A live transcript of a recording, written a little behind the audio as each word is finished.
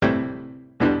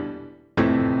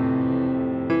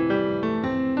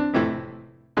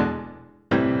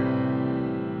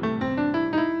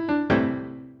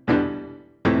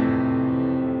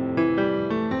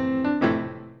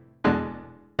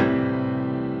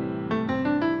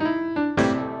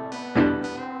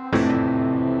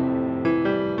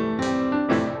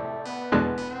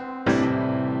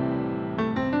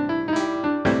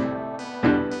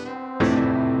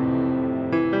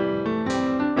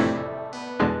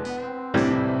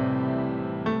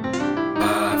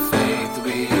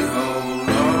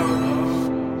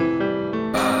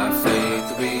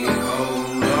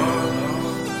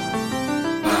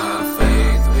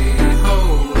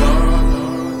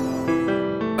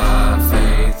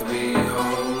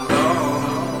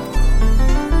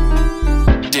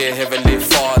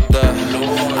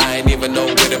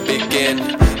begin.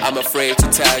 I'm afraid to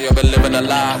tell you I've been living a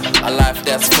life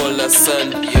that's full of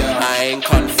sin. I ain't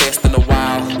confessed in a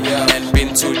while, and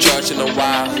been to church in a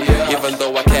while. Even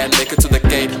though I can't make it to the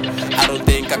gate, I don't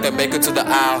think I can make it to the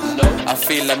aisle. I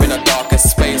feel I'm in a darkest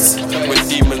space, with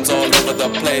demons all over the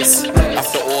place.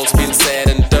 After all's been said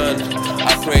and done,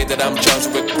 I pray that I'm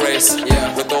judged with grace.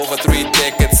 With over 3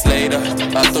 decades later,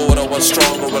 I thought I was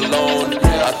stronger alone.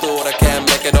 I thought I can't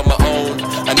make it on my own.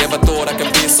 I never thought I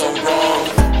can be so wrong.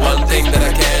 One thing that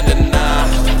I can't deny,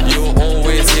 you're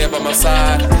always here by my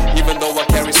side. Even though I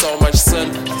carry so much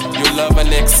sin, you love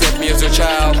and accept me as your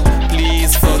child.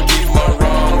 Please forgive my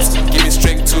wrongs, give me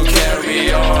strength to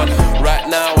carry on. Right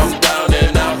now I'm down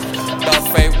and out, but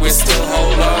faith we still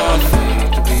hold on.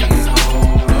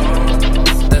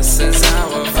 This is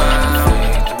our vow.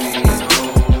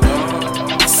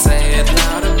 Say it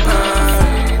loud and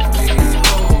proud.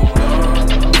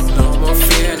 No more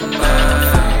fear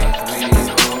now,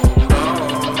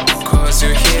 'cause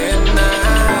you're here now.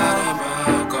 What am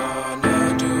I gonna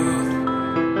do?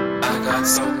 I got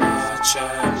so much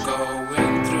I'm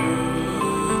going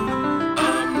through.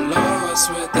 I'm lost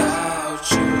without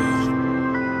you.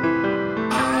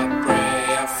 I pray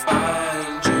I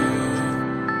find you.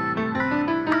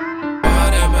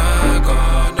 What am I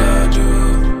gonna do?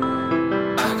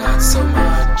 I got so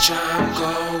much I'm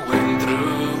going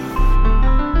through.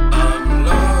 I'm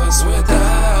lost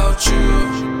without you.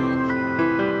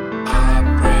 I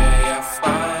pray I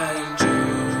find you.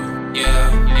 Yeah.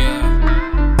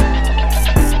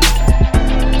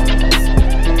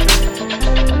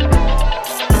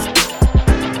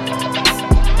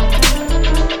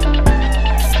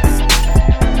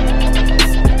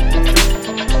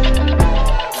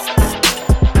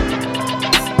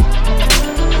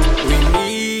 We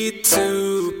need to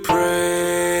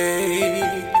pray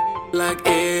like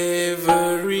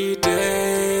every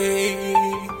day.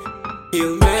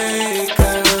 He'll make a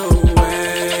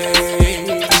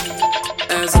way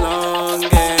as long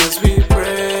as we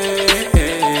pray.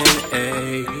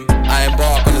 I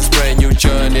embark on this brand new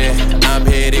journey. I'm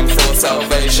heading for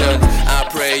salvation. I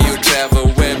pray you travel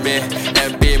with me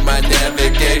and be my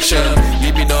navigation.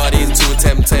 Lead me not into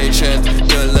temptation,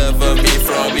 deliver me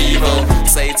from evil.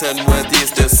 Satan with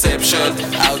his deception,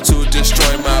 out to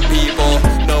destroy my people.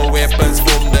 No weapons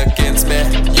formed against me,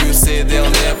 you say they'll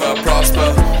never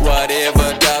prosper.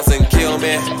 Whatever doesn't kill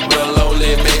me will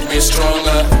only make me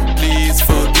stronger.